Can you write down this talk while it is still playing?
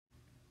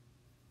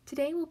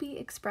Today we'll be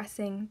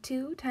expressing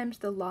 2 times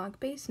the log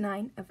base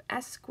 9 of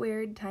s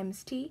squared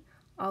times t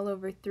all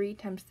over 3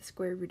 times the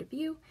square root of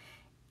u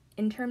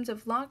in terms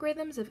of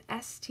logarithms of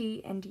s,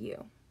 t, and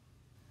u.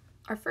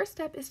 Our first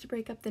step is to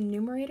break up the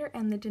numerator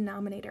and the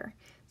denominator.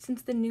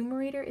 Since the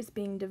numerator is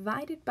being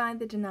divided by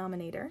the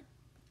denominator,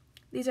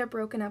 these are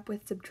broken up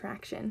with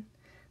subtraction.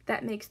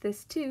 That makes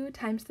this 2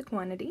 times the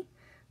quantity,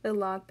 the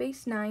log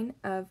base 9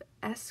 of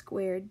s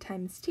squared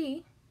times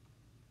t,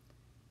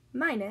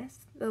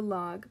 minus the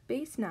log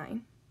base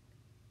 9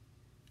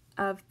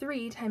 of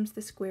 3 times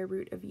the square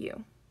root of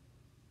u.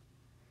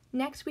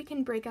 Next, we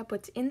can break up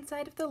what's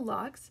inside of the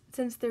logs.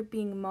 Since they're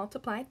being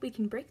multiplied, we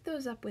can break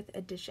those up with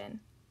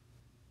addition.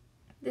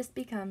 This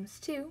becomes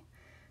 2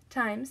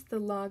 times the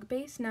log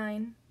base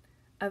 9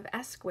 of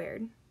s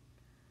squared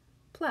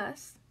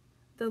plus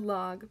the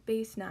log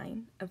base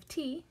 9 of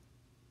t.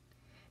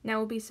 Now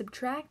we'll be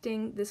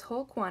subtracting this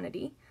whole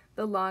quantity,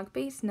 the log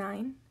base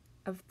 9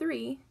 of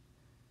 3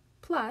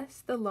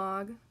 plus the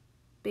log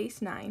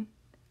base 9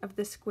 of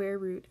the square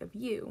root of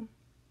u,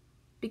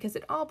 because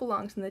it all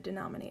belongs in the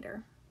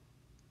denominator.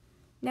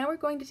 Now we're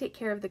going to take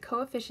care of the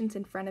coefficients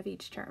in front of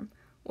each term.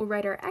 We'll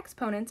write our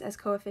exponents as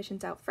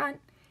coefficients out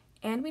front,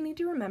 and we need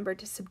to remember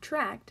to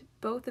subtract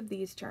both of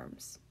these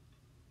terms.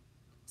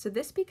 So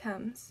this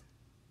becomes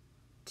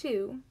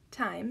 2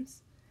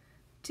 times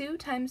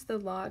the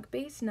log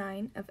base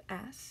 9 of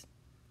s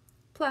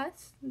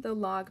plus the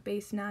log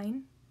base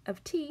 9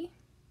 of t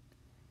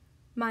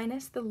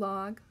minus the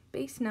log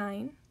base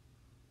 9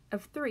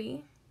 of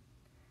 3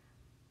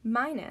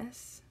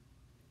 minus,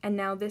 and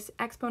now this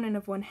exponent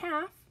of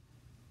 1/2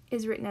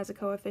 is written as a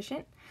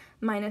coefficient,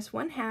 minus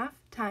 1/2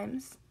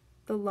 times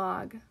the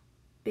log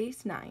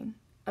base 9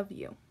 of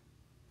u.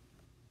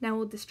 Now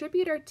we'll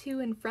distribute our 2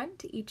 in front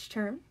to each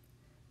term.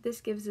 This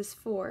gives us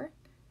 4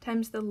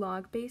 times the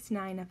log base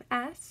 9 of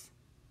s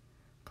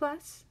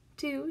plus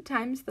 2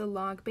 times the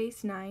log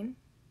base 9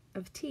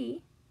 of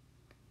t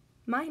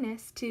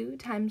minus 2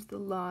 times the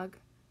log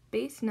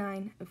base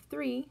 9 of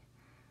 3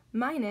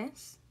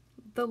 minus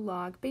the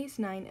log base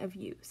 9 of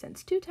u,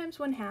 since 2 times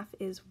 1/2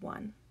 is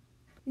 1.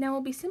 Now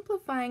we'll be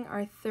simplifying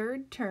our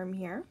third term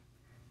here.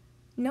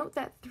 Note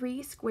that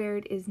 3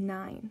 squared is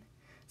 9.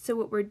 So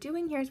what we're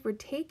doing here is we're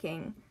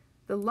taking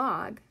the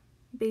log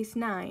base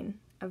 9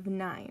 of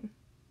 9.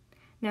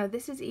 Now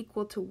this is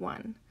equal to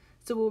 1.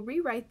 So we'll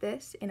rewrite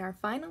this in our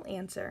final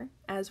answer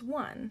as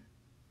 1.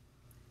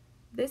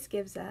 This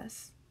gives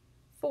us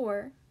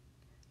 4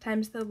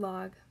 times the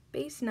log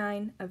base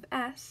 9 of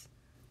s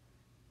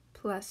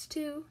plus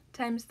 2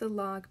 times the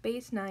log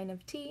base 9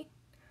 of t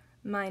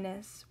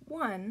minus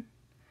 1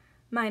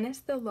 minus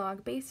the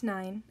log base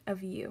 9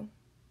 of u.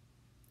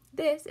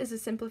 This is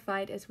as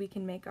simplified as we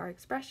can make our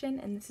expression,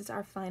 and this is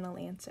our final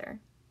answer.